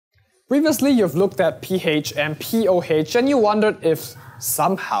Previously, you've looked at pH and pOH and you wondered if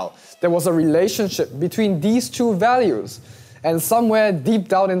somehow there was a relationship between these two values. And somewhere deep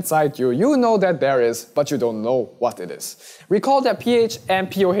down inside you, you know that there is, but you don't know what it is. Recall that pH and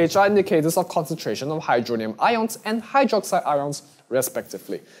pOH are indicators of concentration of hydronium ions and hydroxide ions,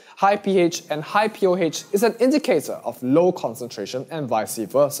 respectively. High pH and high pOH is an indicator of low concentration and vice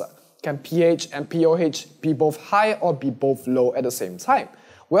versa. Can pH and pOH be both high or be both low at the same time?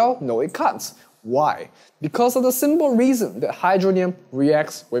 Well, no it can't. Why? Because of the simple reason that hydronium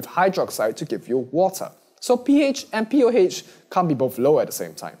reacts with hydroxide to give you water. So pH and pOH can't be both low at the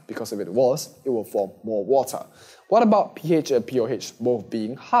same time, because if it was, it will form more water. What about pH and pOH both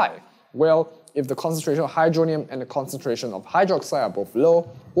being high? Well, if the concentration of hydronium and the concentration of hydroxide are both low,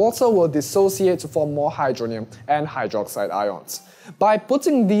 water will dissociate to form more hydronium and hydroxide ions. By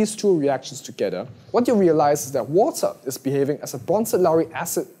putting these two reactions together, what you realize is that water is behaving as a Brønsted-Lowry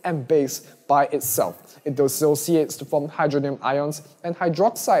acid and base by itself. It dissociates to form hydronium ions and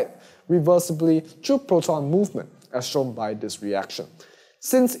hydroxide reversibly through proton movement, as shown by this reaction.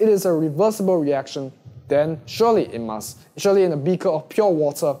 Since it is a reversible reaction, then surely in a beaker of pure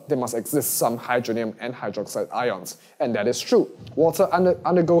water, there must exist some hydronium and hydroxide ions. And that is true. Water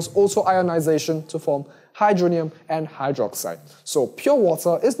undergoes also ionization to form hydronium and hydroxide. So pure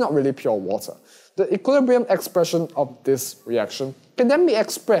water is not really pure water. The equilibrium expression of this reaction can then be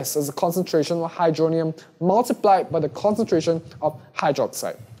expressed as a concentration of hydronium multiplied by the concentration of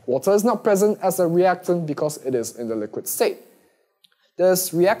hydroxide. Water is not present as a reactant because it is in the liquid state.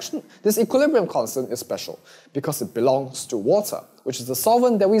 This equilibrium constant is special because it belongs to water, which is the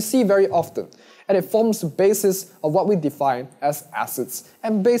solvent that we see very often, and it forms the basis of what we define as acids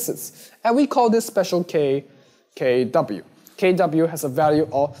and bases. And we call this special K, Kw. Kw has a value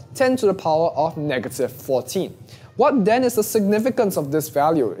of 10 to the power of negative 14. What then is the significance of this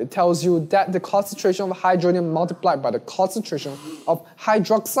value? It tells you that the concentration of hydronium multiplied by the concentration of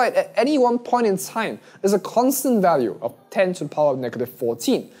hydroxide at any one point in time is a constant value of 10 to the power of negative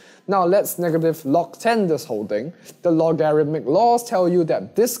 14. Now let's negative log 10 this whole thing. The logarithmic laws tell you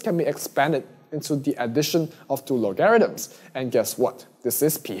that this can be expanded into the addition of two logarithms. And guess what? This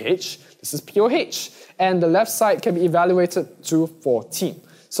is pH, this is pOH. And the left side can be evaluated to 14.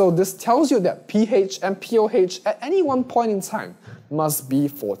 So this tells you that pH and pOH at any one point in time must be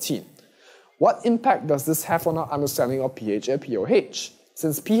 14. What impact does this have on our understanding of pH and pOH?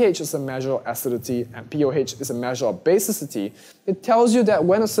 Since pH is a measure of acidity and pOH is a measure of basicity, it tells you that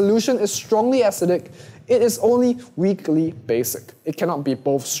when a solution is strongly acidic, it is only weakly basic. It cannot be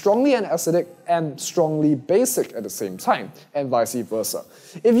both strongly acidic and strongly basic at the same time, and vice versa.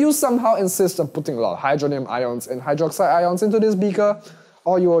 If you somehow insist on putting a lot of hydronium ions and hydroxide ions into this beaker,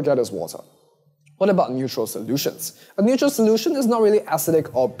 all you will get is water. What about neutral solutions? A neutral solution is not really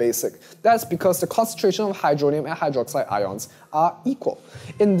acidic or basic. That's because the concentration of hydronium and hydroxide ions are equal.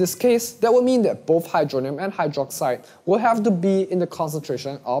 In this case, that would mean that both hydronium and hydroxide will have to be in the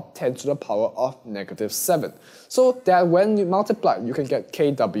concentration of 10 to the power of negative 7. So that when you multiply, you can get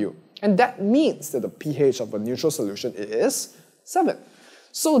Kw. And that means that the pH of a neutral solution is 7.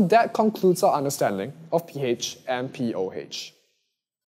 So that concludes our understanding of pH and pOH.